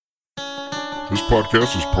This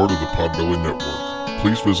podcast is part of the Podbelly Network.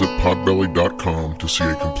 Please visit podbelly.com to see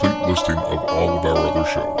a complete listing of all of our other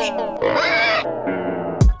shows.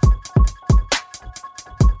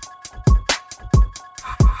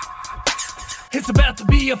 It's about to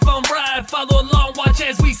be a fun ride. Follow along, watch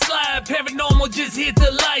as we slide. Paranormal just hit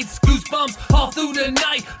the lights. Goosebumps all through the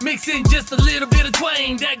night. Mixing just a little bit of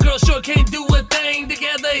twain. That girl sure can't do a thing.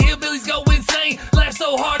 Together, hillbillies go insane. Laugh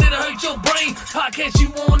so hard it'll hurt your brain. Podcast you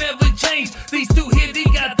won't ever change. These two here, they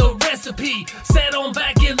got the recipe. Sit on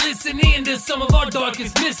back and listen in to some of our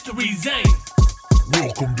darkest mysteries, eh?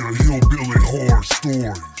 Welcome to Hillbilly Horror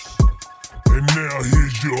Stories. And now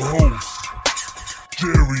here's your hosts,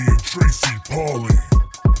 Jerry and Tracy Polly,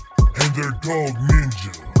 and their dog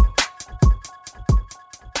Ninja.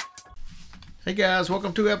 Hey guys,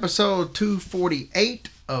 welcome to episode 248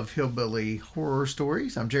 of Hillbilly Horror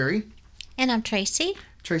Stories. I'm Jerry. And I'm Tracy.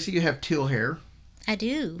 Tracy, you have teal hair. I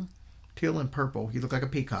do. Teal and purple. You look like a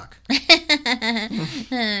peacock. Well,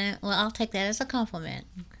 I'll take that as a compliment.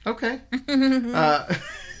 Okay.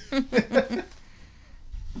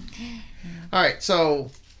 All right,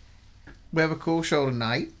 so we have a cool show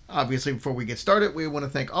tonight. Obviously, before we get started, we want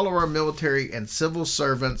to thank all of our military and civil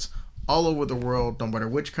servants all over the world, no matter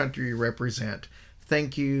which country you represent.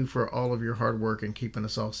 Thank you for all of your hard work and keeping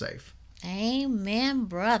us all safe. Amen,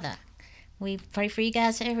 brother. We pray for you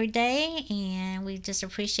guys every day, and we just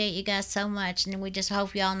appreciate you guys so much, and we just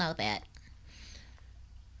hope y'all know that.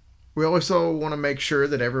 We also want to make sure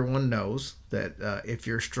that everyone knows that if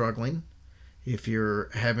you're struggling, if you're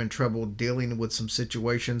having trouble dealing with some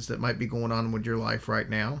situations that might be going on with your life right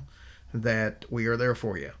now, that we are there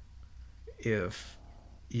for you. If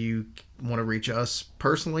you want to reach us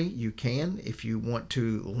personally, you can. If you want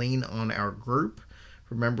to lean on our group,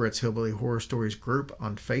 remember it's Hillbilly Horror Stories group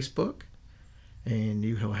on Facebook. And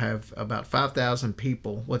you will have about 5,000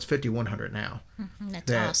 people, well, it's 5,100 now.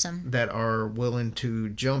 That's awesome. That are willing to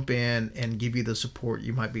jump in and give you the support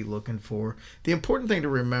you might be looking for. The important thing to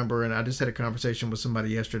remember, and I just had a conversation with somebody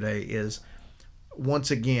yesterday, is once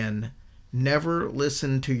again, never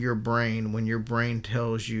listen to your brain when your brain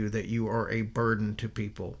tells you that you are a burden to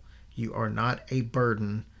people. You are not a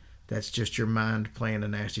burden. That's just your mind playing a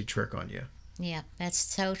nasty trick on you. Yeah, that's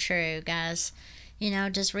so true, guys. You know,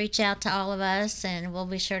 just reach out to all of us, and we'll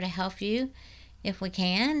be sure to help you if we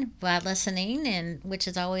can by listening, and which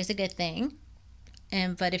is always a good thing.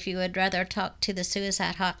 But if you would rather talk to the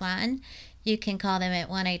suicide hotline, you can call them at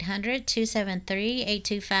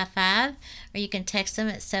 1-800-273-8255, or you can text them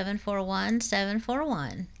at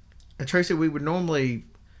 741-741. And Tracy, we would normally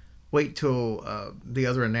wait till the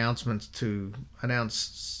other announcements to announce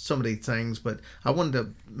some of these things, but I wanted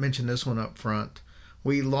to mention this one up front.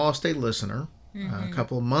 We lost a listener a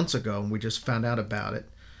couple of months ago, and we just found out about it.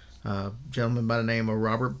 A gentleman by the name of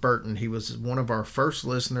Robert Burton. He was one of our first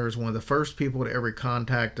listeners, one of the first people to ever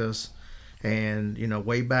contact us. And, you know,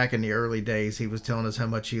 way back in the early days, he was telling us how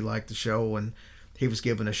much he liked the show, and he was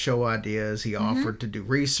giving us show ideas. He offered to do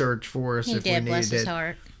research for us if we needed it. Bless his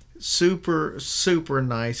heart. Super, super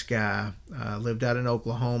nice guy. Lived out in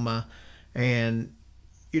Oklahoma. And,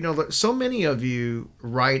 you know, so many of you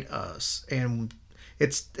write us, and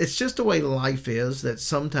it's just the way life is, that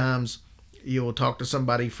sometimes you'll talk to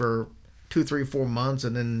somebody for 2, 3, 4 months,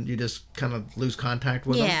 and then you just kind of lose contact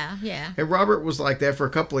with them. Yeah. And Robert was like that for a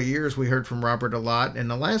couple of years. We heard from Robert a lot. And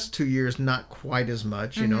the last 2 years, not quite as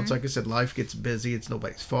much. You know, it's like I said, life gets busy. It's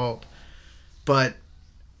nobody's fault. But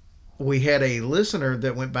we had a listener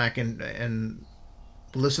that went back and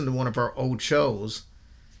listened to one of our old shows.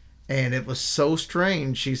 And it was so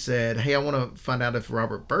strange. She said, hey, I want to find out if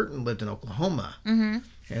Robert Burton lived in Oklahoma.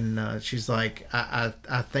 And she's like, I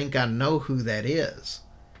think I know who that is.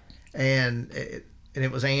 And it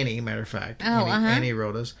was Annie, matter of fact. Annie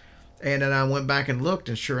wrote us. And then I went back and looked,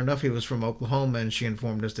 and sure enough, he was from Oklahoma, and she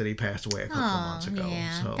informed us that he passed away a couple of months ago.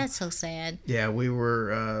 Yeah, so, that's so sad. Yeah, we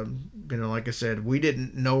were, like I said, we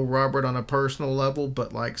didn't know Robert on a personal level,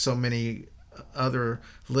 but like so many other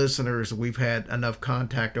listeners, we've had enough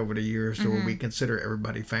contact over the years to where we consider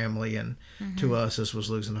everybody family, and to us, this was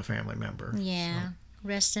losing a family member. Yeah. So,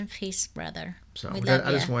 rest in peace, brother. So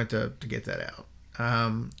I just wanted to get that out.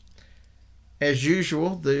 As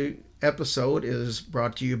usual, the episode is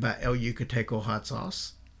brought to you by El Yucateco Hot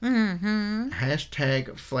Sauce.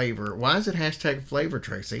 Hashtag flavor. Why is it hashtag flavor,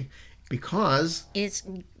 Tracy? Because it's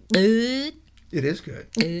good. It is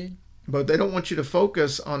good. But they don't want you to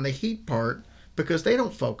focus on the heat part, because they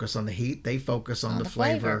don't focus on the heat. They focus on the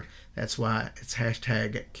flavor. That's why it's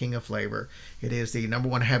hashtag King of Flavor. It is the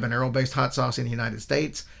 #1 habanero-based hot sauce in the United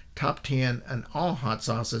States. Top 10 in all hot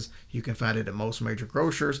sauces. You can find it at most major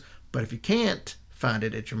grocers. But if you can't find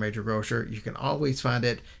it at your major grocer. You can always find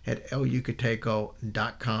it at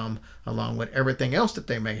elyucateco.com, along with everything else that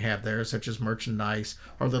they may have there, such as merchandise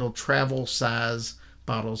or little travel size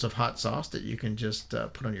bottles of hot sauce that you can just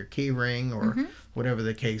put on your key ring or whatever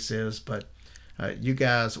the case is. But you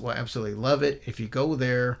guys will absolutely love it. If you go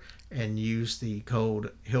there and use the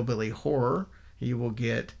code Hillbilly Horror, you will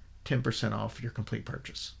get 10% off your complete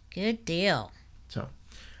purchase. Good deal. So,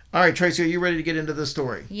 all right, Tracy, are you ready to get into the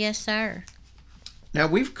story? Yes, sir. Now,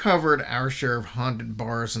 we've covered our share of haunted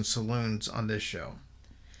bars and saloons on this show.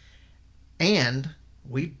 And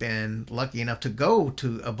we've been lucky enough to go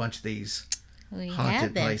to a bunch of these We haunted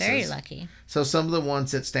have been places. very lucky. So some of the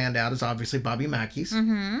ones that stand out is obviously Bobby Mackey's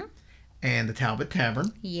and the Talbot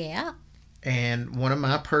Tavern. Yeah. And one of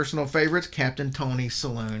my personal favorites, Captain Tony's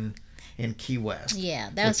Saloon in Key West. Yeah,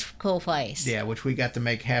 that was a cool place. Yeah, which we got to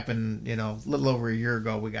make happen, a little over a year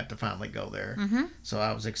ago. We got to finally go there. So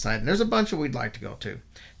I was excited. There's a bunch of we'd like to go to.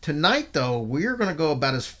 Tonight, though, we're going to go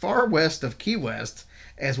about as far west of Key West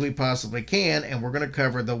as we possibly can, and we're going to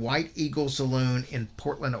cover the White Eagle Saloon in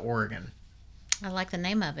Portland, Oregon. I like the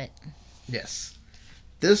name of it. Yes.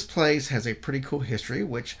 This place has a pretty cool history,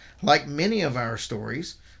 which, like many of our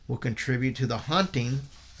stories, will contribute to the haunting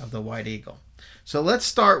of the White Eagle. So let's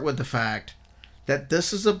start with the fact that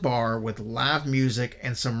this is a bar with live music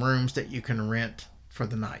and some rooms that you can rent for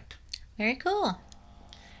the night. Very cool.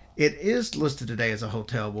 It is listed today as a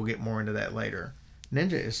hotel. We'll get more into that later.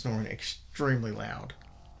 Ninja is snoring extremely loud.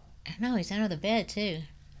 I know, he's under the bed, too.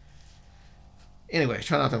 Anyway,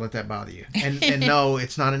 try not to let that bother you. And no,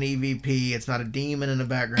 it's not an EVP. It's not a demon in the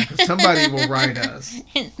background, because somebody will write us.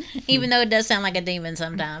 Even though it does sound like a demon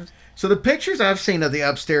sometimes. So the pictures I've seen of the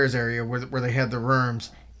upstairs area where they have the rooms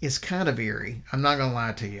is kind of eerie. I'm not going to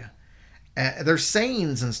lie to you. There's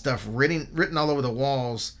sayings and stuff written all over the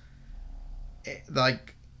walls,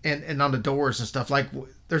 like and on the doors and stuff. Like,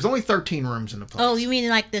 there's only 13 rooms in the place. Oh, you mean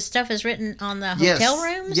like the stuff is written on the hotel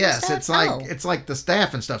rooms? Yes, and stuff? it's like the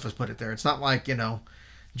staff and stuff has put it there. It's not like,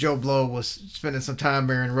 Joe Blow was spending some time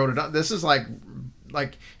there and wrote it on. This is like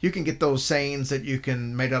you can get those sayings that you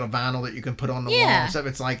can made out of vinyl that you can put on the wall and stuff.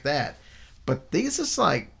 It's like that. But these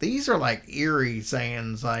are like eerie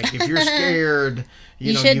sayings. Like, if you're scared,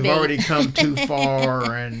 you've already come too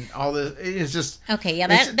far, and all this. It's just okay. Yeah,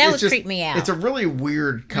 that would creep me out. It's a really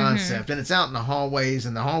weird concept, and it's out in the hallways,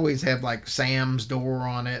 and the hallways have like Sam's door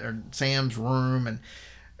on it or Sam's room, and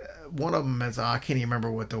one of them is, I can't even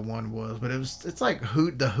remember what the one was, but it's like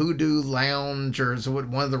the Hoodoo Lounge, or is what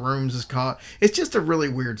one of the rooms is called. It's just a really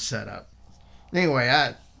weird setup. Anyway,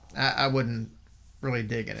 I wouldn't really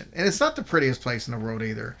dig in it, and it's not the prettiest place in the world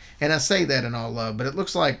either. And I say that in all love, but it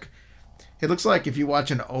looks like if you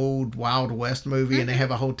watch an old Wild West movie and they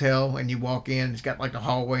have a hotel and you walk in, it's got like the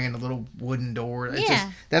hallway and a little wooden door. It's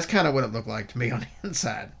that's kind of what it looked like to me on the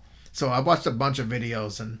inside. So I watched a bunch of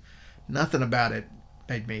videos and nothing about it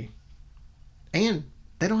made me. And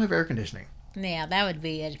they don't have air conditioning. Yeah, that would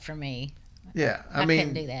be it for me. Yeah, I mean,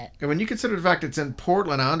 couldn't do that. When you consider the fact it's in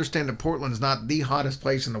Portland, I understand that Portland's not the hottest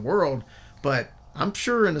place in the world, but I'm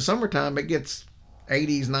sure in the summertime it gets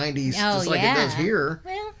 80s, 90s, just like it does here.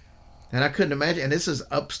 Well, and I couldn't imagine. And this is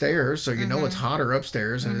upstairs, so you know it's hotter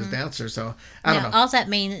upstairs than it is downstairs. So I don't know.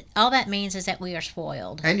 All that means is that we are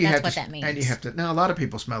spoiled. And That's what that means. And you have to. Now, a lot of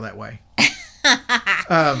people smell that way.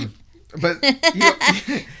 But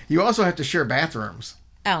you also have to share bathrooms.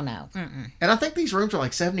 Oh no. Mm-mm. And I think these rooms are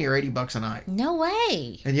like $70 or $80 a night. No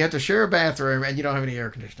way. And you have to share a bathroom, and you don't have any air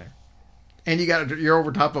conditioning. And you're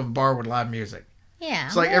over top of a bar with live music. Yeah.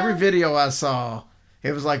 It's like every video I saw,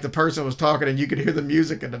 it was like the person was talking and you could hear the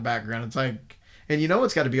music in the background. It's like, and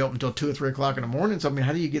it's got to be open until 2 or 3 o'clock in the morning. So, I mean,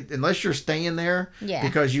 how do you get, unless you're staying there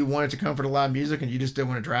because you wanted to come for the live music and you just didn't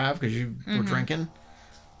want to drive because you were drinking?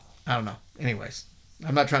 I don't know. Anyways,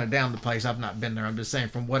 I'm not trying to down the place. I've not been there. I'm just saying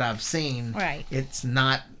from what I've seen, it's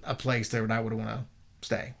not a place there that I would want to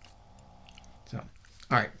stay. So,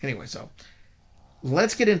 all right. Anyway, so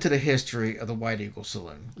let's get into the history of the White Eagle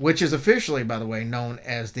Saloon, which is officially, by the way, known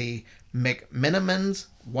as the McMenamins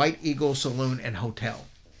White Eagle Saloon and Hotel.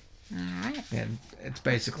 All right. And it's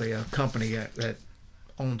basically a company that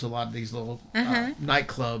owns a lot of these little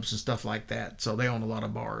nightclubs and stuff like that. So they own a lot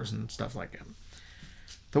of bars and stuff like that.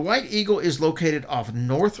 The White Eagle is located off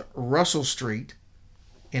North Russell Street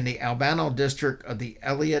in the Albano district of the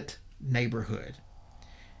Elliott neighborhood.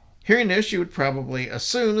 Hearing this, you would probably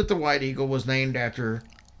assume that the White Eagle was named after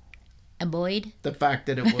a Boyd. The fact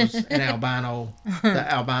that it was in Albano, the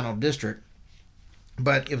Albano district.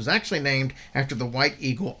 But it was actually named after the White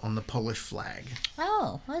Eagle on the Polish flag.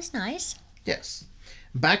 Oh, well, that's nice. Yes.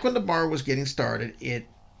 Back when the bar was getting started, it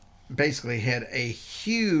basically had a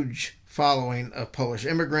huge following of Polish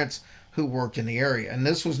immigrants who worked in the area. And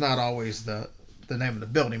this was not always the name of the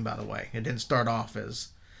building, by the way. It didn't start off as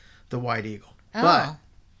the White Eagle. Oh. But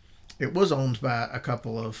it was owned by a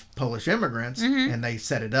couple of Polish immigrants, and they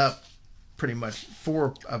set it up pretty much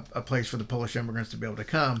for a place for the Polish immigrants to be able to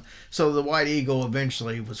come. So the White Eagle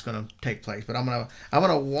eventually was going to take place. But I'm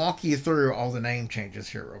gonna walk you through all the name changes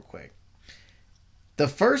here real quick. The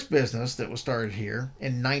first business that was started here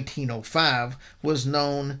in 1905 was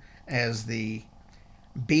known as the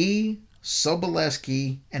B.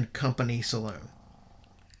 Sobolewski and Company Saloon.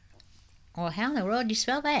 Well, how in the world do you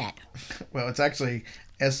spell that? Well, it's actually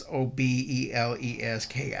Sobeleskie.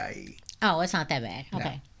 Oh, it's not that bad.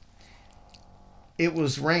 Okay. It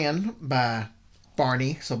was ran by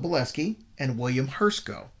Barney Sobolewski and William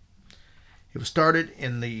Hersko. It was started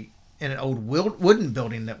in an old wooden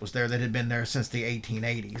building that was there that had been there since the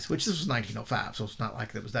 1880s, which this was 1905, so it's not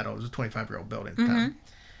like it was that old. It was a 25-year-old building at the time.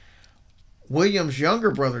 William's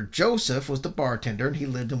younger brother Joseph was the bartender, and he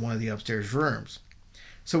lived in one of the upstairs rooms.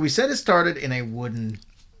 So we said it started in a wooden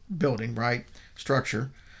building, right?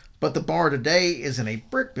 Structure. But the bar today is in a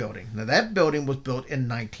brick building. Now, that building was built in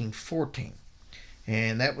 1914.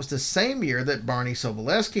 And that was the same year that Barney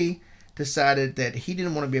Sobolewski decided that he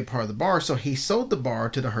didn't want to be a part of the bar, so he sold the bar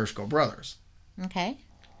to the Hersko brothers. Okay.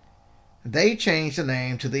 They changed the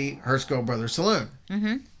name to the Hersko Brothers Saloon.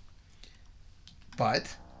 Mm-hmm.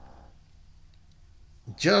 But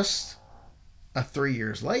just 3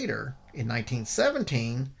 years later, in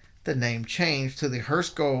 1917, the name changed to the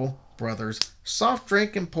Hersko Brothers Soft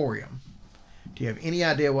Drink Emporium. Do you have any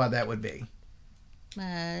idea why that would be?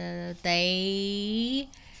 They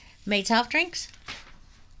made soft drinks?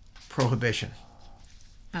 Prohibition.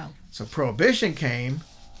 Oh. So Prohibition came,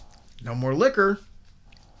 no more liquor.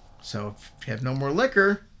 So if you have no more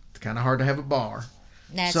liquor, it's kind of hard to have a bar.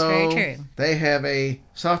 That's very true. They have a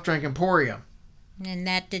soft drink emporium. And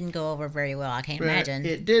that didn't go over very well, I can't imagine.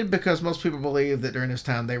 It did, because most people believe that during this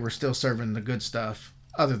time they were still serving the good stuff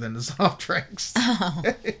other than the soft drinks. Oh.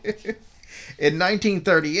 In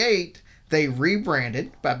 1938, they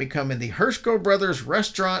rebranded by becoming the Hersko Brothers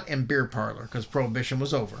Restaurant and Beer Parlor, because Prohibition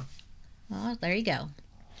was over. Well, there you go.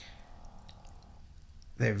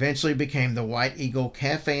 They eventually became the White Eagle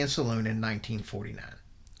Cafe and Saloon in 1949.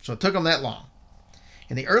 So it took them that long.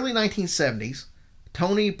 In the early 1970s,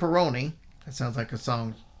 Tony Peroni, that sounds like a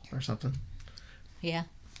song or something. Yeah.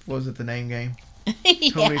 What was it, the name game?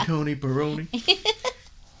 Yeah. Tony Peroni.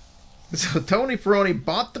 So Tony Peroni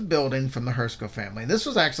bought the building from the Hersko family. And this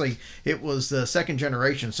was actually, it was the second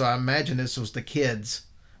generation, so I imagine this was the kids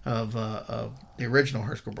of the original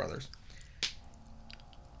Hersko brothers.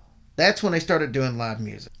 That's when they started doing live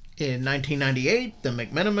music. In 1998, the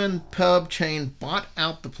McMenamin pub chain bought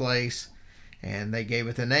out the place, and they gave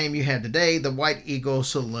it the name you have today, the White Eagle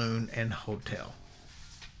Saloon and Hotel.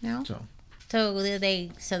 No. So they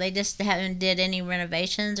just haven't did any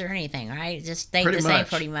renovations or anything, right? It just stayed the same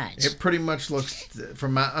pretty much. It pretty much looks,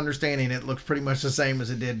 from my understanding, it looks pretty much the same as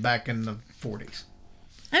it did back in the 40s.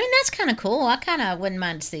 I mean, that's kind of cool. I kind of wouldn't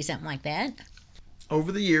mind to see something like that.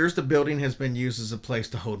 Over the years, the building has been used as a place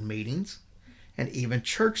to hold meetings and even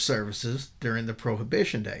church services during the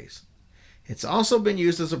Prohibition days. It's also been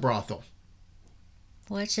used as a brothel.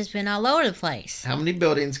 Which has been all over the place. How many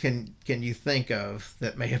buildings can you think of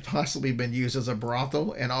that may have possibly been used as a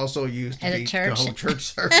brothel and also used to hold church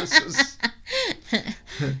services?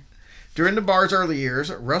 During the bar's early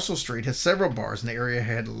years, Russell Street has several bars, and the area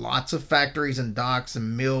had lots of factories and docks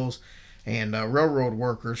and mills and railroad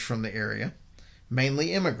workers from the area,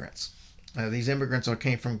 mainly immigrants. These immigrants all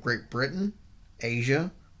came from Great Britain,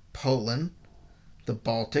 Asia, Poland, the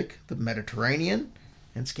Baltic, the Mediterranean,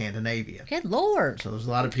 and Scandinavia. Good Lord. So there's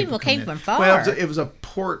a lot of people came from far. Well, it was a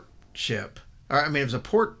port ship. It was a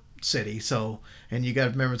port city. So, and you got to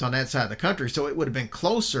remember it's on that side of the country. So it would have been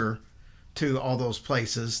closer to all those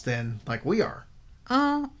places than like we are.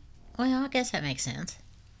 Oh, well, I guess that makes sense.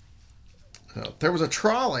 So there was a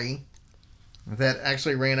trolley that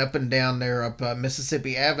actually ran up and down there up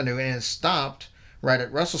Mississippi Avenue, and it stopped right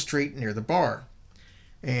at Russell Street near the bar.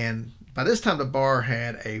 And by this time, the bar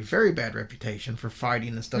had a very bad reputation for fighting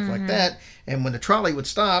and stuff like that. And when the trolley would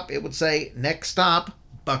stop, it would say, "Next stop,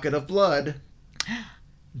 Bucket of Blood."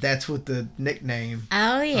 That's what the nickname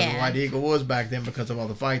of the White Eagle was back then because of all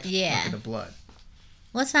the fights. Yeah. Bucket of Blood.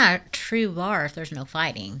 Well, it's not a true bar if there's no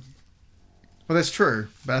fighting. Well, that's true.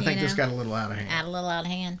 But I think this got a little out of hand. A little out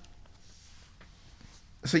of hand.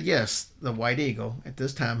 So, yes, the White Eagle at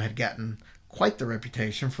this time had gotten quite the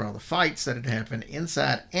reputation for all the fights that had happened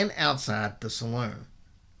inside and outside the saloon.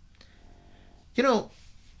 You know,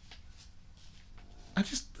 I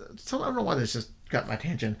don't know why this just got my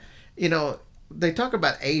attention. You know, they talk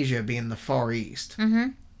about Asia being the Far East. Mm-hmm.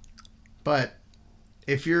 But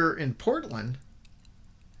if you're in Portland,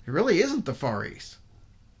 it really isn't the Far East.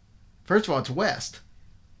 First of all, it's west.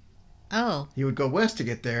 Oh. You would go west to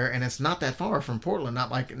get there, and it's not that far from Portland.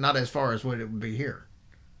 Not as far as what it would be here.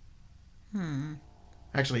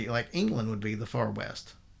 Actually, like England would be the far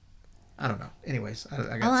west. I don't know. Anyways,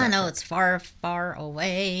 I got I know it's far, far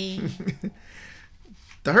away.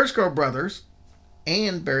 The Hershko brothers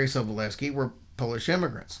and Barry Sobolewski were Polish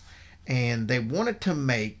immigrants, and they wanted to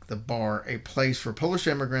make the bar a place for Polish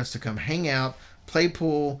immigrants to come hang out, play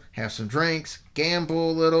pool, have some drinks,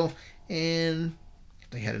 gamble a little, and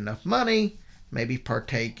if they had enough money, maybe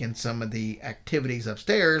partake in some of the activities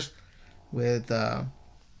upstairs with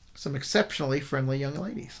some exceptionally friendly young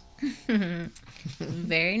ladies.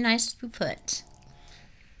 Very nicely put.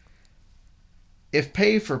 If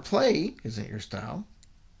pay for play isn't your style,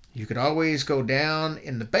 you could always go down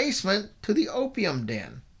in the basement to the opium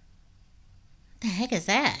den. The heck is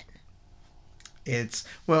that?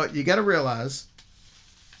 Well, you got to realize,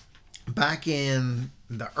 back in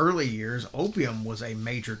the early years, opium was a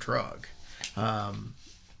major drug.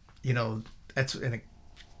 You know, it's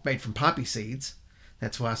made from poppy seeds.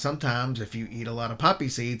 That's why sometimes if you eat a lot of poppy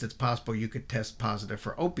seeds, it's possible you could test positive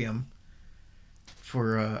for opium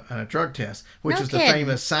for a drug test, which is the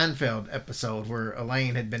famous Seinfeld episode where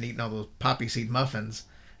Elaine had been eating all those poppy seed muffins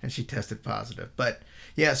and she tested positive. But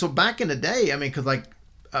yeah, so back in the day, I mean, because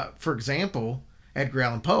for example, Edgar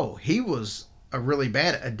Allan Poe, he was a really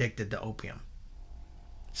bad addicted to opium.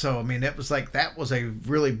 So, I mean, that was a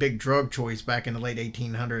really big drug choice back in the late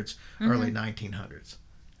 1800s, early 1900s.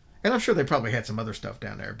 And I'm sure they probably had some other stuff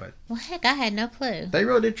down there, but... Well, heck, I had no clue. They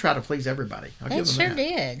really did try to please everybody. They sure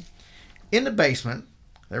did. In the basement,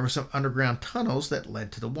 there were some underground tunnels that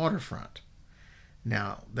led to the waterfront.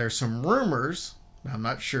 Now, there's some rumors. I'm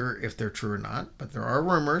not sure if they're true or not, but there are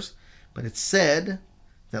rumors. But it's said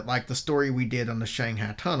that, like the story we did on the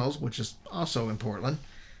Shanghai tunnels, which is also in Portland,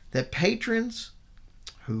 that patrons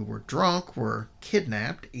who were drunk were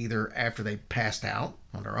kidnapped either after they passed out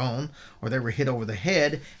on their own or they were hit over the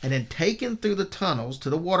head and then taken through the tunnels to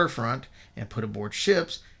the waterfront and put aboard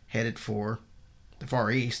ships headed for the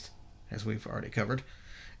Far East, as we've already covered,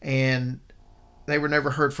 and they were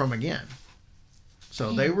never heard from again.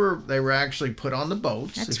 So they were actually put on the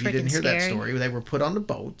boats. That's if you didn't hear scary. that story, they were put on the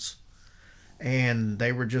boats, and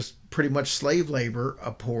they were just pretty much slave labor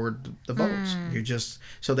aboard the boats.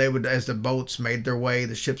 So they would, as the boats made their way,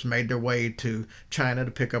 the ships made their way to China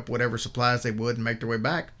to pick up whatever supplies they would and make their way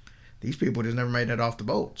back. These people just never made it off the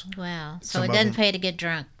boats. Wow. So Some it of doesn't them- pay to get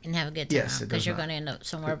drunk and have a good time. Yes, it does Because you're not. going to end up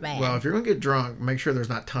somewhere bad. Well, if you're going to get drunk, make sure there's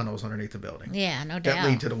not tunnels underneath the building yeah, no that doubt.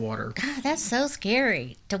 lead to the water. God, that's so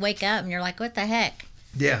scary to wake up and you're like, what the heck?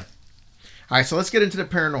 Yeah. All right, so let's get into the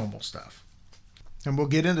paranormal stuff. And we'll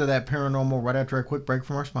get into that paranormal right after a quick break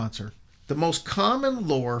from our sponsor. The most common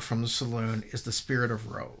lore from the saloon is the spirit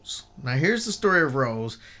of Rose. Now, here's the story of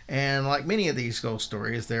Rose, and like many of these ghost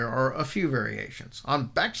stories, there are a few variations. On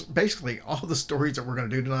basically all the stories that we're going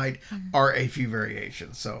to do tonight are a few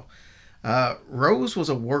variations. So, Rose was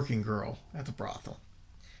a working girl at the brothel.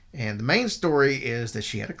 And the main story is that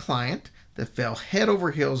she had a client that fell head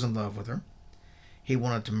over heels in love with her. He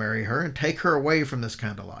wanted to marry her and take her away from this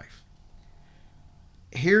kind of life.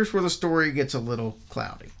 Here's where the story gets a little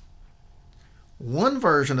cloudy. One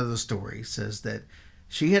version of the story says that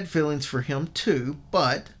she had feelings for him too,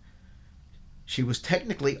 but she was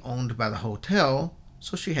technically owned by the hotel,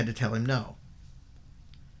 so she had to tell him no.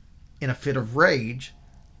 In a fit of rage,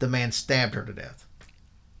 the man stabbed her to death.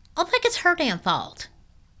 I think it's her damn fault.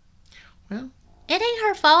 Well, It ain't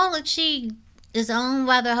her fault that she is owned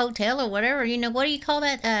by the hotel or whatever. You know, what do you call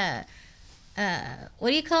that? What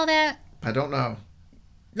do you call that? I don't know.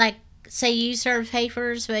 Like, say you serve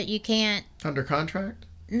papers, but you can't. Under contract?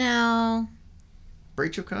 No.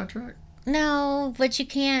 Breach of contract? No, but you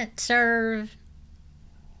can't serve.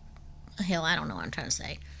 Hell, I don't know what I'm trying to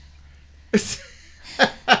say.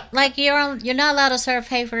 Like, you're not allowed to serve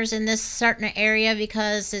papers in this certain area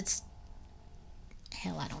because it's.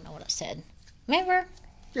 Hell, I don't know what I said. Remember?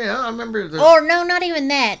 Yeah, I remember. Or no, not even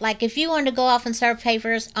that. Like, if you wanted to go off and serve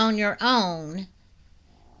papers on your own,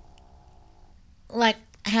 like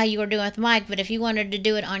how you were doing with Mike, but if you wanted to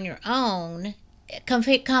do it on your own,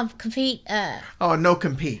 compete. Oh, no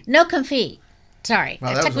compete. No compete. Sorry,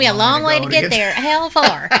 Wow, it that took was me a long way to get get there. Hell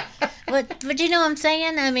far. But you know what I'm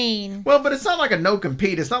saying? I mean, Well, but it's not like a no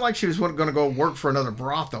compete. It's not like she was going to go work for another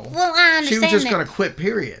brothel. well, I understand She was just that. going to quit,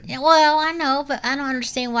 period. Yeah, well, I know, but I don't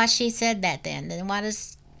understand why she said that then. Then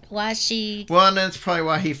why she? Well, and that's probably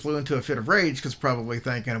why he flew into a fit of rage, because probably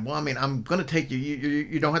thinking, well, I mean, I'm going to take you.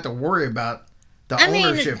 You don't have to worry about the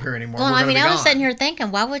ownership here anymore. Well, I mean, I was gone. sitting here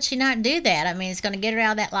thinking, why would she not do that? I mean, it's going to get her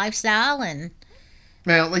out of that lifestyle, and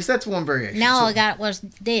Well, at least that's one variation. now all So I got was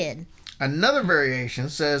dead. another variation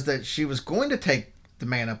says that she was going to take the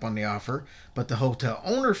man up on the offer, but the hotel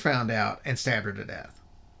owner found out and stabbed her to death.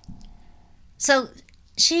 So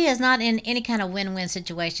she is not in any kind of win-win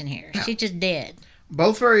situation here. No. She's just dead.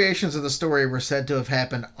 Both variations of the story were said to have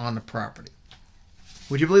happened on the property.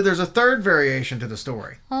 Would you believe there's a third variation to the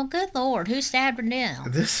story? Oh, good Lord. Who stabbed her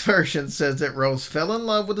down? This version says that Rose fell in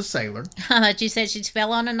love with a sailor. But you said she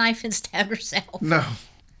fell on a knife and stabbed herself. No.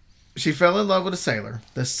 She fell in love with a sailor.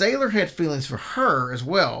 The sailor had feelings for her as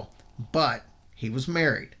well, but he was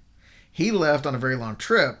married. He left on a very long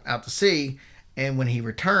trip out to sea, and when he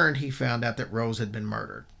returned, he found out that Rose had been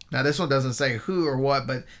murdered. Now, this one doesn't say who or what,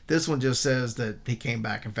 but this one just says that he came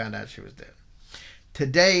back and found out she was dead.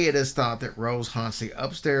 Today, it is thought that Rose haunts the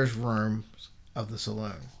upstairs rooms of the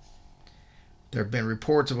saloon. There have been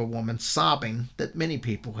reports of a woman sobbing that many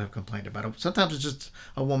people have complained about. Sometimes it's just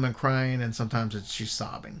a woman crying, and sometimes it's she's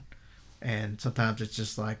sobbing. And sometimes it's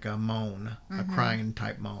just like a moan, a crying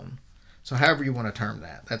type moan. So however you want to term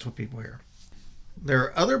that, that's what people hear. There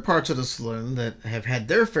are other parts of the saloon that have had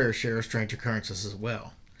their fair share of strange occurrences as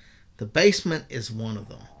well. The basement is one of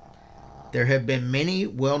them. There have been many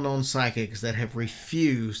well-known psychics that have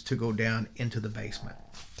refused to go down into the basement.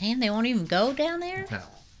 Damn, they won't even go down there? No.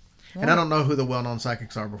 And I don't know who the well-known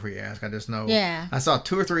psychics are before you ask. I just know. Yeah. I saw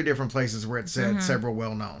 2 or 3 different places where it said several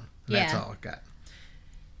well-known. And that's Yeah. all I got.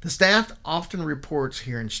 The staff often reports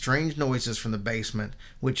hearing strange noises from the basement,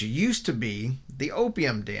 which used to be the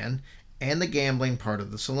opium den and the gambling part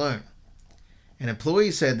of the saloon. An employee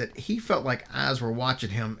said that he felt like eyes were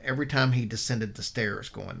watching him every time he descended the stairs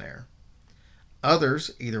going there. Others,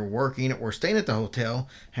 either working or staying at the hotel,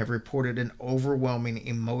 have reported an overwhelming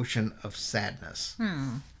emotion of sadness.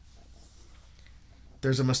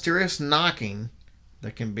 There's a mysterious knocking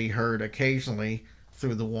that can be heard occasionally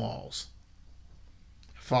through the walls.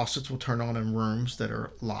 Faucets will turn on in rooms that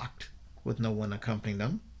are locked with no one accompanying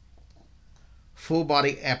them.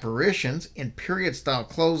 Full-body apparitions in period-style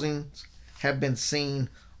clothings have been seen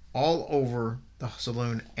all over the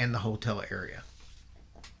saloon and the hotel area.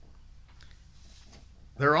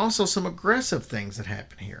 There are also some aggressive things that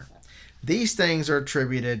happen here. These things are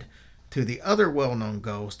attributed to the other well-known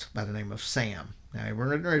ghost by the name of Sam. Now,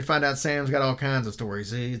 we're ready to find out Sam's got all kinds of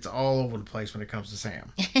stories. It's all over the place when it comes to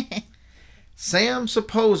Sam. Sam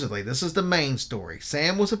supposedly, this is the main story,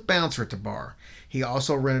 Sam was a bouncer at the bar. He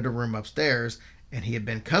also rented a room upstairs, and he had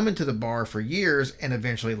been coming to the bar for years and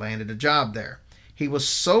eventually landed a job there. He was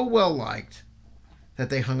so well liked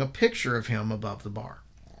that they hung a picture of him above the bar.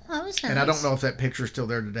 Oh, that was nice. And I don't know if that picture is still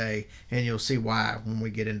there today, and you'll see why when we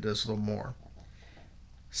get into this a little more.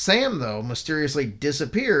 Sam, though, mysteriously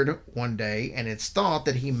disappeared one day, and it's thought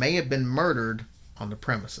that he may have been murdered on the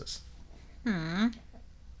premises.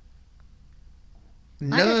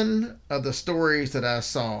 None of the stories that I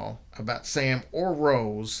saw about Sam or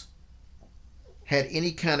Rose had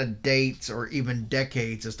any kind of dates or even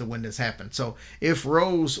decades as to when this happened. So if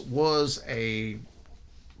Rose was a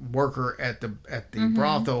worker at the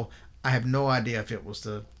brothel, I have no idea if it was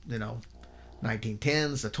the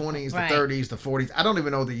 1910s, the 20s, Right. the 30s, the 40s. I don't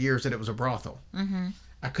even know the years that it was a brothel.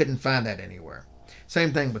 I couldn't find that anywhere.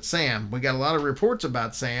 Same thing with Sam. We got a lot of reports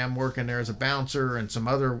about Sam working there as a bouncer and some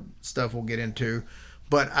other stuff we'll get into,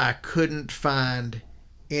 but I couldn't find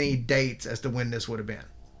any dates as to when this would have been.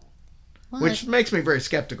 Well, Which makes me very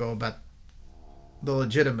skeptical about the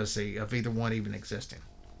legitimacy of either one even existing.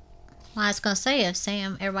 I was going to say, if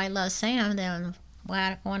everybody loves Sam, then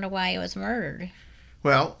I wonder why he was murdered.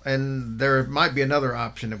 Well, and there might be another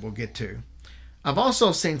option that we'll get to. I've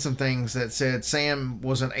also seen some things that said Sam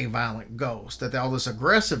wasn't a violent ghost, that all this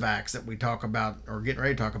aggressive acts that we talk about or getting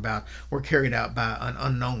ready to talk about were carried out by an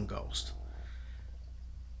unknown ghost.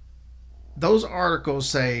 Those articles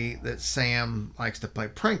say that Sam likes to play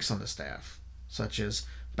pranks on the staff, such as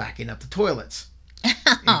backing up the toilets,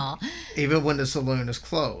 Oh, even when the saloon is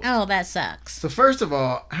closed. oh, that sucks. So first of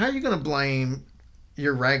all, how are you going to blame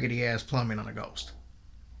your raggedy ass plumbing on a ghost?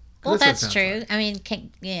 'Cause Well, what it that's sounds true. like. I mean,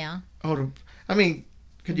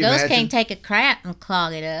 could you ghosts imagine? can't take a crap and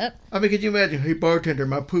clog it up. Could you imagine? Hey, bartender,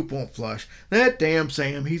 my poop won't flush. That damn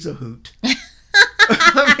Sam, he's a hoot.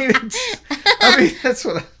 That's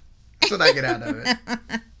what I get out of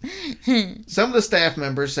it. Some of the staff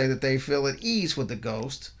members say that they feel at ease with the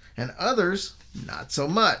ghost, and others not so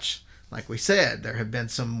much. Like we said, there have been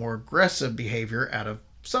some more aggressive behavior out of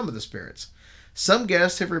some of the spirits. Some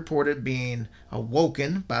guests have reported being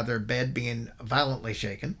awoken by their bed being violently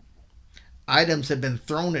shaken. Items have been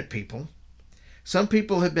thrown at people. Some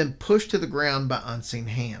people have been pushed to the ground by unseen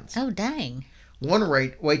hands. Oh, dang. One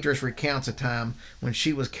waitress recounts a time when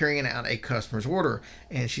she was carrying out a customer's order,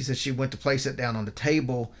 and she said she went to place it down on the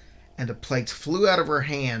table, and the plates flew out of her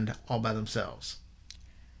hand all by themselves.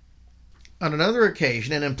 On another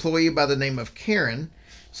occasion, an employee by the name of Karen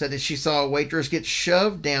said that she saw a waitress get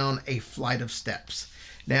shoved down a flight of steps.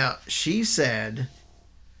 Now, she said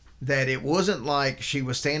that it wasn't like she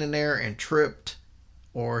was standing there and tripped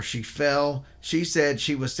or she fell. She said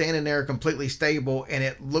she was standing there completely stable and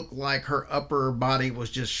it looked like her upper body was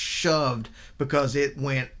just shoved because it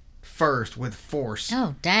went first with force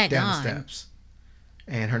Oh, down the daggone. steps.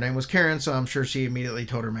 And her name was Karen, so I'm sure she immediately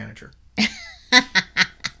told her manager.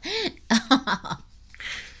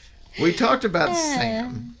 We talked about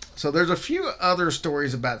Sam. So there's a few other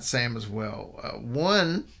stories about Sam as well.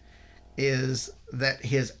 One is that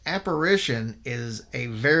his apparition is a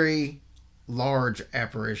very large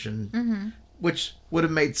apparition, which would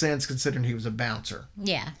have made sense considering he was a bouncer.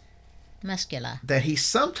 Yeah. Muscular. That he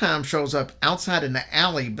sometimes shows up outside in the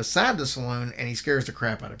alley beside the saloon and he scares the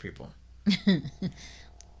crap out of people.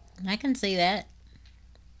 I can see that.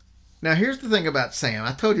 Now, here's the thing about Sam.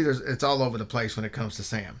 I told you it's all over the place when it comes to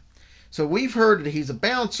Sam. So we've heard that he's a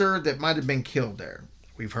bouncer that might have been killed there.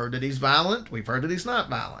 We've heard that he's violent. We've heard that he's not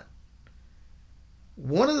violent.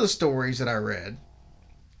 One of the stories that I read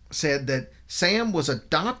said that Sam was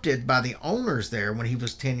adopted by the owners there when he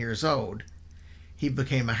was 10 years old. He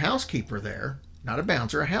became a housekeeper there, not a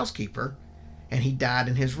bouncer, a housekeeper, and he died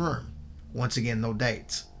in his room. Once again, no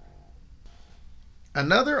dates.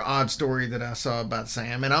 Another odd story that I saw about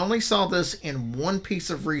Sam, and I only saw this in one piece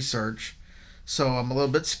of research, so I'm a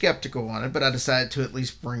little bit skeptical on it, but I decided to at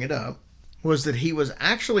least bring it up, was that he was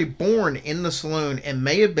actually born in the saloon and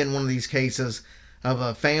may have been one of these cases of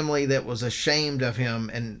a family that was ashamed of him,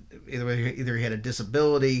 and either he had a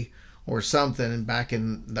disability or something back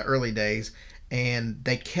in the early days, and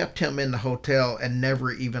they kept him in the hotel and never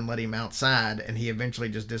even let him outside, and he eventually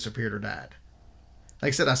just disappeared or died. Like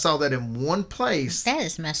I said, I saw that in one place, That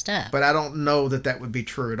is messed up. but I don't know that that would be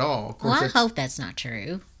true at all. Of course, Well, I it's- hope that's not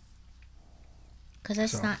true. Because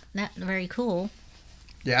that's So- not very cool.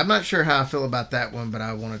 Yeah, I'm not sure how I feel about that one, but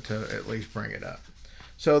I wanted to at least bring it up.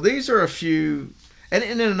 So these are a few, and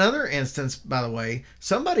in another instance, by the way,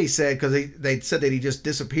 somebody said, because they said that he just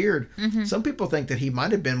disappeared, some people think that he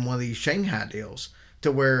might have been one of these Shanghai deals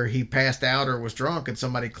to where he passed out or was drunk and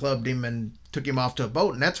somebody clubbed him and took him off to a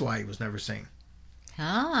boat, and that's why he was never seen.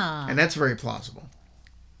 Ah. And that's very plausible.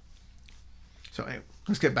 So anyway,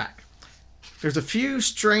 let's get back. There's a few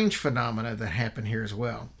strange phenomena that happen here as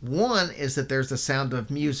well. One is that there's the sound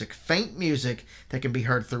of music, faint music that can be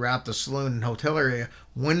heard throughout the saloon and hotel area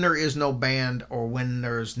when there is no band or when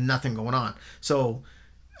there's nothing going on. So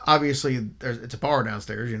obviously it's a bar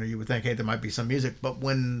downstairs, you would think, hey, there might be some music, but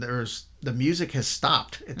when the music has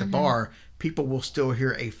stopped at the bar, people will still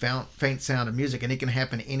hear a faint sound of music, and it can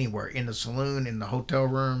happen anywhere, in the saloon, in the hotel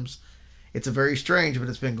rooms. It's a very strange, but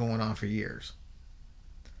it's been going on for years.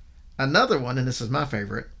 Another one, and this is my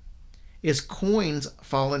favorite, is coins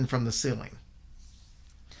falling from the ceiling.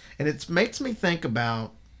 And it makes me think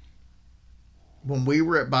about when we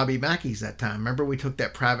were at Bobby Mackey's that time. Remember we took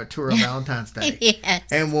that private tour on Valentine's Day? Yes.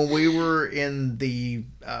 And when we were in the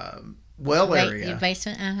well area, Your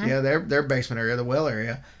basement. yeah, their basement area, the well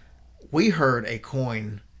area, we heard a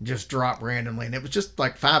coin just drop randomly. And it was just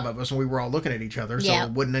like 5 of us, and we were all looking at each other. So Yeah.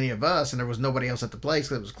 it wasn't any of us, and there was nobody else at the place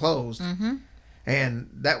because it was closed. Mm-hmm. And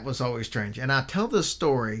that was always strange. And I tell this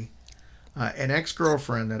story, an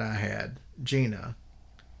ex-girlfriend that I had, Gina,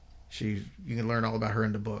 you can learn all about her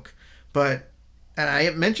in the book. And I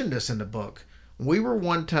mentioned this in the book. We were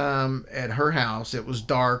one time at her house. It was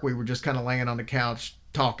dark. We were just kind of laying on the couch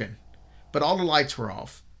talking. But all the lights were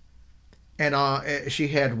off. And she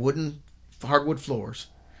had hardwood floors.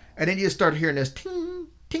 And then you start hearing this ting,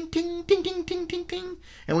 ting, ting, ting, ting, ting, ting, ting.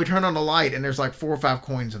 And we turn on the light, and there's like 4 or 5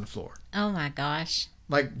 coins on the floor. Oh my gosh.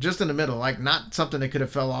 Like just in the middle, like not something that could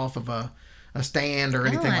have fell off of a stand or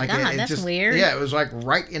anything my like God, that. It that's just, weird. Yeah, it was like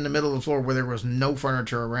right in the middle of the floor where there was no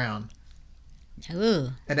furniture around. Ooh.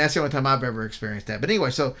 And that's the only time I've ever experienced that. But anyway,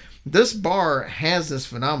 so this bar has this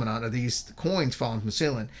phenomenon of these coins falling from the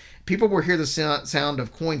ceiling. People will hear the sound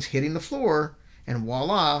of coins hitting the floor, and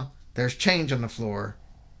voila, there's change on the floor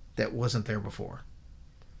that wasn't there before.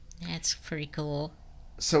 That's pretty cool.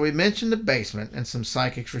 So we mentioned the basement, and some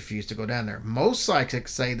psychics refuse to go down there. Most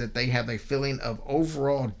psychics say that they have a feeling of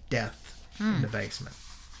overall death in the basement.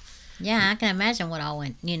 Yeah, I can imagine what all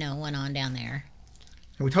went on down there.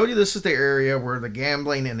 And we told you this is the area where the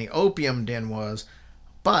gambling and the opium den was,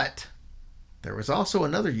 but there was also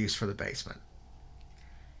another use for the basement.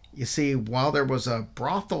 You see, while there was a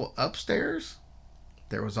brothel upstairs,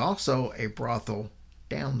 there was also a brothel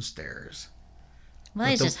downstairs. Well,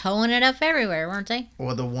 they're just hoeing it up everywhere, weren't they?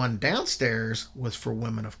 Well, the one downstairs was for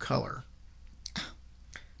women of color.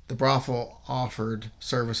 The brothel offered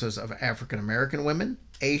services of African American women,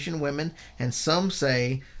 Asian women, and some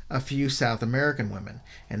say a few South American women.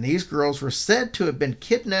 And these girls were said to have been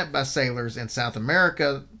kidnapped by sailors in South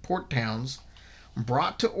America port towns,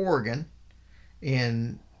 brought to Oregon,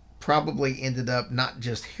 and probably ended up not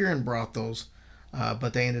just here in brothels,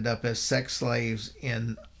 but they ended up as sex slaves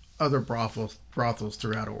in other brothels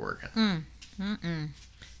throughout Oregon.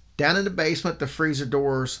 Down in the basement, the freezer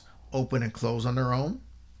doors open and close on their own.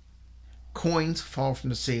 Coins fall from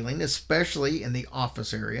the ceiling, especially in the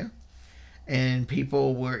office area, and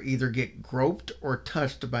people will either get groped or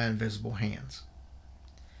touched by invisible hands.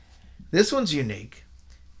 This one's unique.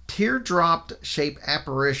 Teardrop shaped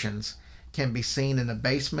apparitions can be seen in the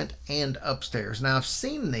basement and upstairs. Now, I've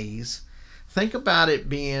seen these. Think about it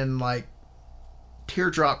being like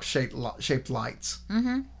teardrop shaped lights.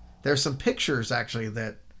 Mm-hmm. There's some pictures actually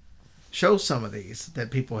that show some of these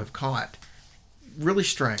that people have caught. Really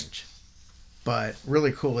strange, but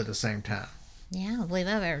really cool at the same time. Yeah, I don't believe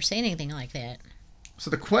I've ever seen anything like that. So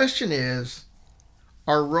the question is,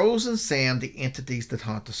 are Rose and Sam the entities that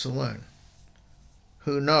haunt the saloon?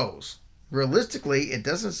 Who knows? Realistically, it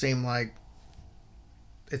doesn't seem like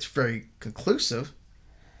it's very conclusive.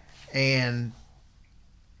 And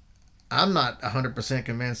I'm not 100%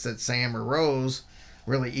 convinced that Sam or Rose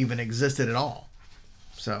really even existed at all.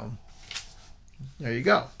 So, there you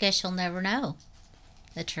go. Guess you'll never know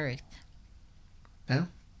the truth. Yeah.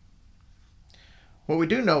 What we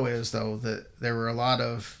do know is, though, that there were a lot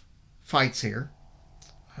of fights here,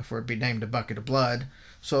 for it to be named a bucket of blood.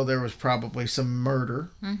 So there was probably some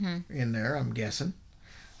murder in there, I'm guessing.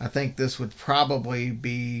 I think this would probably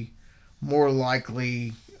be more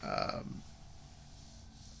likely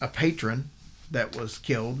a patron that was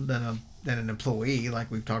killed than an employee, like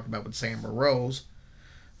we've talked about with Sam or Rose.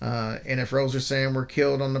 And if Rose or Sam were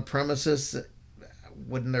killed on the premises,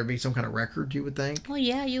 wouldn't there be some kind of record, you would think? Well,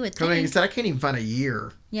 yeah, you would I think. mean, I can't even find a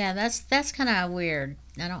year. Yeah, that's kind of weird.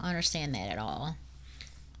 I don't understand that at all.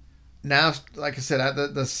 Now, like I said,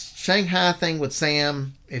 the Shanghai thing with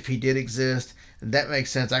Sam, if he did exist, that makes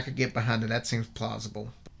sense. I could get behind it. That seems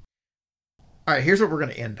plausible. All right, here's what we're going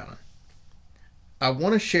to end on. I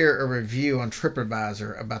want to share a review on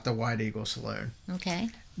TripAdvisor about the White Eagle Saloon. Okay.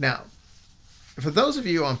 Now, for those of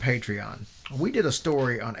you on Patreon, we did a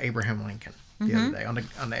story on Abraham Lincoln the other day, on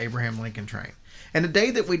the Abraham Lincoln train. And the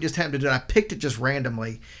day that we just happened to do it, I picked it just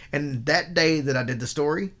randomly. And that day that I did the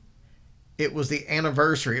story, it was the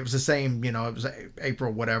anniversary. It was the same, it was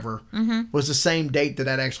April, whatever, was the same date that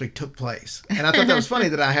actually took place. And I thought that was funny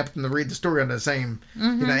that I happened to read the story on the same,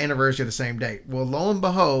 anniversary of the same date. Well, lo and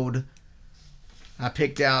behold, I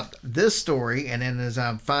picked out this story, and then as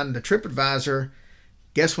I'm finding the TripAdvisor,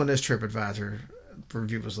 guess when this TripAdvisor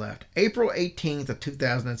review was left? April 18th of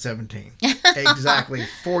 2017. Exactly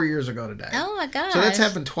 4 years ago today. Oh my gosh. So that's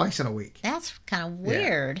happened twice in a week. That's kind of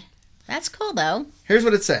weird. Yeah. That's cool though. Here's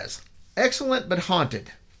what it says. Excellent but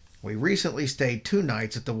haunted. We recently stayed 2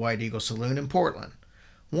 nights at the White Eagle Saloon in Portland.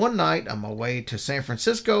 One night on my way to San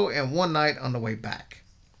Francisco and one night on the way back.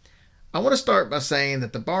 I want to start by saying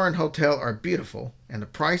that the bar and hotel are beautiful and the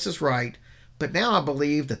price is right, but now I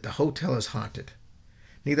believe that the hotel is haunted.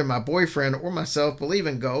 Neither my boyfriend or myself believe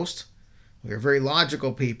in ghosts. We are very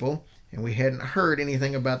logical people, and we hadn't heard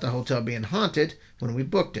anything about the hotel being haunted when we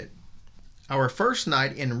booked it. Our first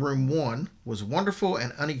night in room 1 was wonderful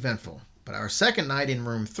and uneventful, but our second night in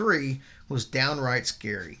room 3 was downright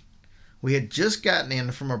scary. We had just gotten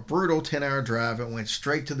in from a brutal 10-hour drive and went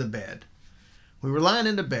straight to the bed. We were lying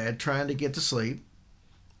in the bed trying to get to sleep,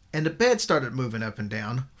 and the bed started moving up and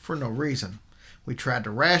down for no reason. We tried to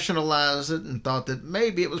rationalize it and thought that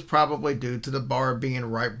maybe it was probably due to the bar being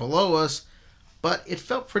right below us, but it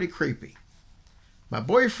felt pretty creepy. My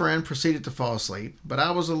boyfriend proceeded to fall asleep, but I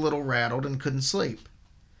was a little rattled and couldn't sleep.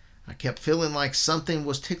 I kept feeling like something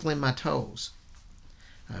was tickling my toes.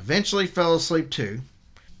 I eventually fell asleep too.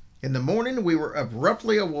 In the morning, we were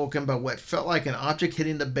abruptly awoken by what felt like an object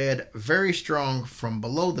hitting the bed very strong from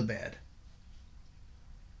below the bed.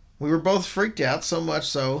 We were both freaked out, so much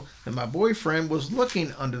so that my boyfriend was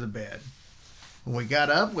looking under the bed. When we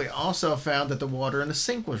got up, we also found that the water in the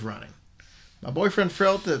sink was running. My boyfriend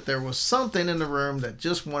felt that there was something in the room that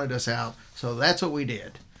just wanted us out, so that's what we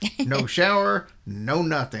did. No shower, no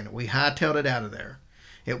nothing. We hightailed it out of there.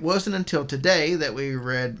 It wasn't until today that we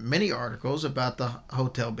read many articles about the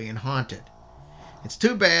hotel being haunted. It's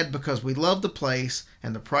too bad because we love the place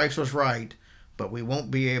and the price was right, but we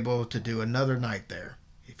won't be able to do another night there.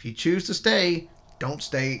 If you choose to stay, don't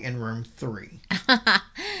stay in room 3.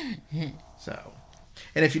 So,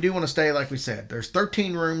 and if you do want to stay, like we said, there's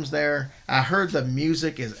 13 rooms there. I heard the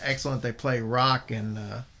music is excellent. They play rock, and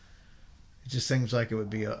it just seems like it would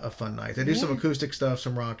be a fun night. They do some acoustic stuff,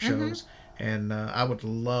 some rock shows, and I would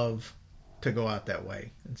love to go out that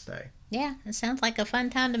way and stay. Yeah, it sounds like a fun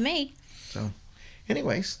time to me. So,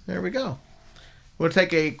 anyways, there we go. We'll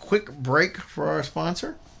take a quick break for our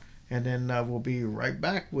sponsor, and then we'll be right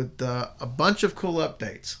back with a bunch of cool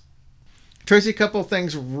updates. Tracy, a couple of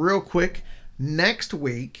things real quick. Next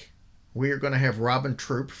week, we are going to have Robin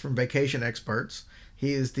Troop from Vacation Experts.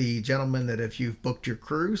 He is the gentleman that if you've booked your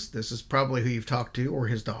cruise, this is probably who you've talked to, or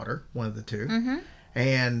his daughter, one of the two. Mm-hmm.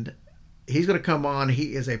 And he's going to come on.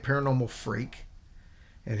 He is a paranormal freak.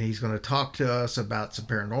 And he's going to talk to us about some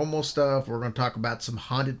paranormal stuff. We're going to talk about some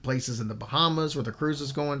haunted places in the Bahamas where the cruise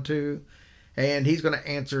is going to. And he's going to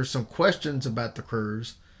answer some questions about the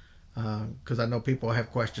cruise. Because I know people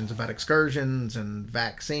have questions about excursions and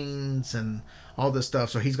vaccines and all this stuff.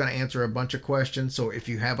 So he's going to answer a bunch of questions. So if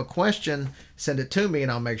you have a question, send it to me and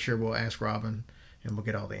I'll make sure we'll ask Robin and we'll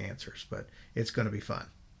get all the answers. But it's going to be fun.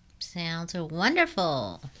 Sounds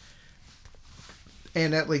wonderful.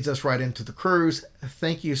 And that leads us right into the cruise.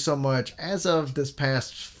 Thank you so much. As of this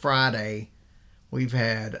past Friday, we've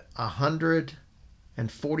had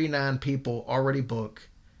 149 people already booked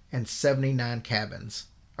and 79 cabins.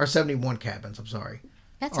 Or 71 cabins, I'm sorry.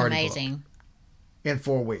 That's amazing. In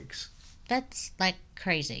 4 weeks. That's like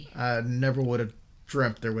crazy. I never would have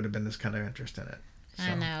dreamt there would have been this kind of interest in it. So.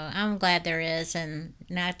 I know. I'm glad there is, and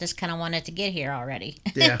now I just kind of wanted to get here already.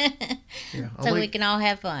 Yeah. So we can all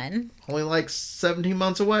have fun. Only like 17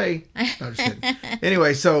 months away. No, just kidding.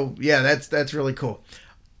 Anyway, so yeah, that's really cool.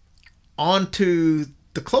 On to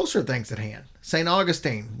the closer things at hand. St.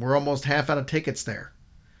 Augustine. We're almost half out of tickets there.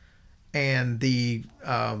 And the...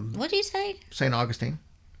 what do you say? St. Augustine.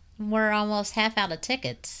 We're almost half out of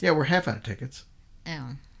tickets. Yeah, we're half out of tickets.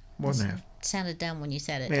 Oh. More than half. Sounded dumb when you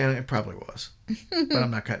said it. Yeah, it probably was. But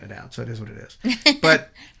I'm not cutting it out, so it is what it is. But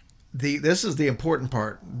this is the important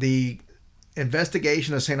part. The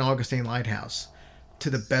investigation of St. Augustine Lighthouse. To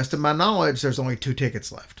the best of my knowledge, there's only 2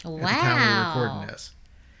 tickets left at the time we're recording this.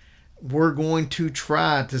 We're going to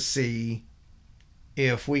try to see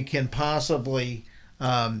if we can possibly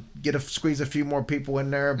squeeze a few more people in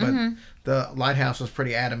there, but the Lighthouse was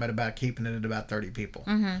pretty adamant about keeping it at about 30 people.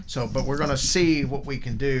 So, but we're going to see what we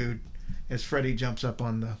can do as Freddie jumps up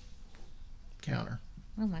on the counter.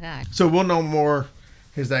 Oh my God. So we'll know more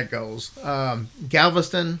as that goes.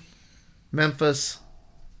 Galveston, Memphis,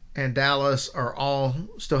 and Dallas are all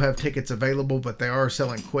still have tickets available, but they are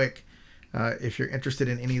selling quick. If you're interested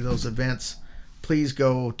in any of those events, please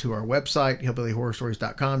go to our website,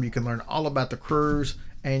 hillbillyhorrorstories.com. You can learn all about the cruise,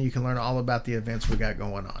 and you can learn all about the events we got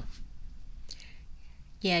going on.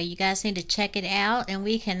 Yeah, you guys need to check it out, and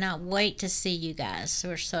we cannot wait to see you guys.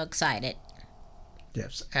 We're so excited.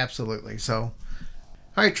 Yes, absolutely. So, all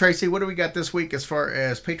right, Tracy, what do we got this week as far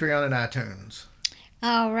as Patreon and iTunes?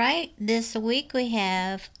 All right, this week we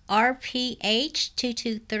have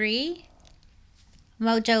RPH223,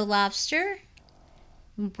 Mojo Lobster,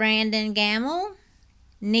 Brandon Gamble,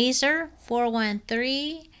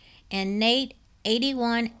 Neezer413, and Nate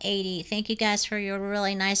 8180. Thank you guys for your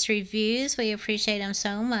really nice reviews. We appreciate them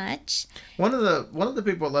so much. One of the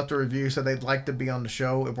people that left a review said they'd like to be on the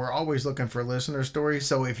show. We're always looking for listener stories.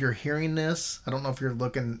 So if you're hearing this, I don't know if you're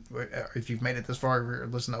looking, if you've made it this far, if you're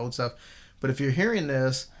listening to old stuff, but if you're hearing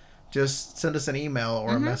this, just send us an email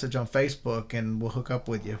or a message on Facebook and we'll hook up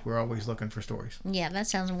with you. We're always looking for stories. Yeah, that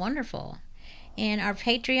sounds wonderful. And our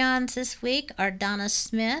Patreons this week are Donna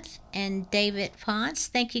Smith and David Ponce.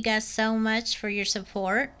 Thank you guys so much for your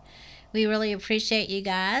support. We really appreciate you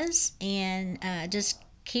guys. And just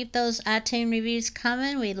keep those iTunes reviews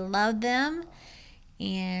coming. We love them.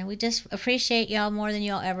 And we just appreciate y'all more than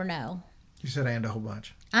y'all ever know. You said and a whole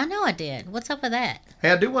bunch. I know I did. What's up with that?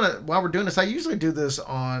 Hey, I do want to, while we're doing this, I usually do this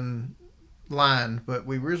online, but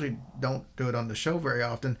we usually don't do it on the show very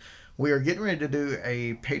often. We are getting ready to do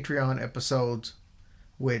a Patreon episode,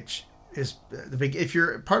 which is if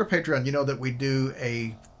you're part of Patreon, you know that we do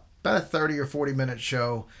about a 30 or 40 minute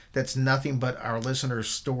show that's nothing but our listeners'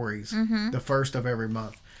 stories, the first of every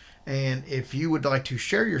month. And if you would like to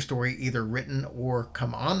share your story, either written or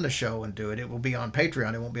come on the show and do it, it will be on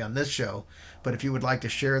Patreon. It won't be on this show. But if you would like to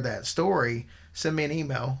share that story, send me an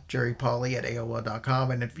email,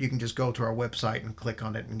 jerrypawley@aol.com, and if you can just go to our website and click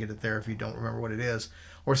on it and get it there if you don't remember what it is,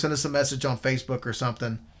 or send us a message on Facebook or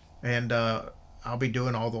something, and I'll be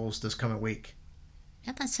doing all those this coming week.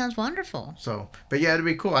 Yeah, that sounds wonderful. So, but yeah, it'd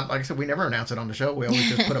be cool. Like I said, we never announce it on the show. We always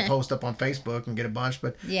just put a post up on Facebook and get a bunch,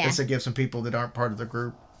 but it's to give some people that aren't part of the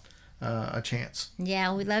group a chance.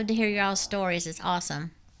 Yeah, we love to hear your all stories. It's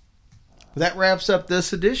awesome. That wraps up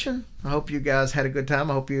this edition. I hope you guys had a good time.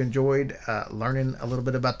 I hope you enjoyed learning a little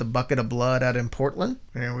bit about the Bucket of Blood out in Portland.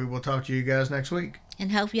 And we will talk to you guys next week.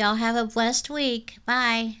 And hope y'all have a blessed week.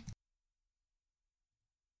 Bye.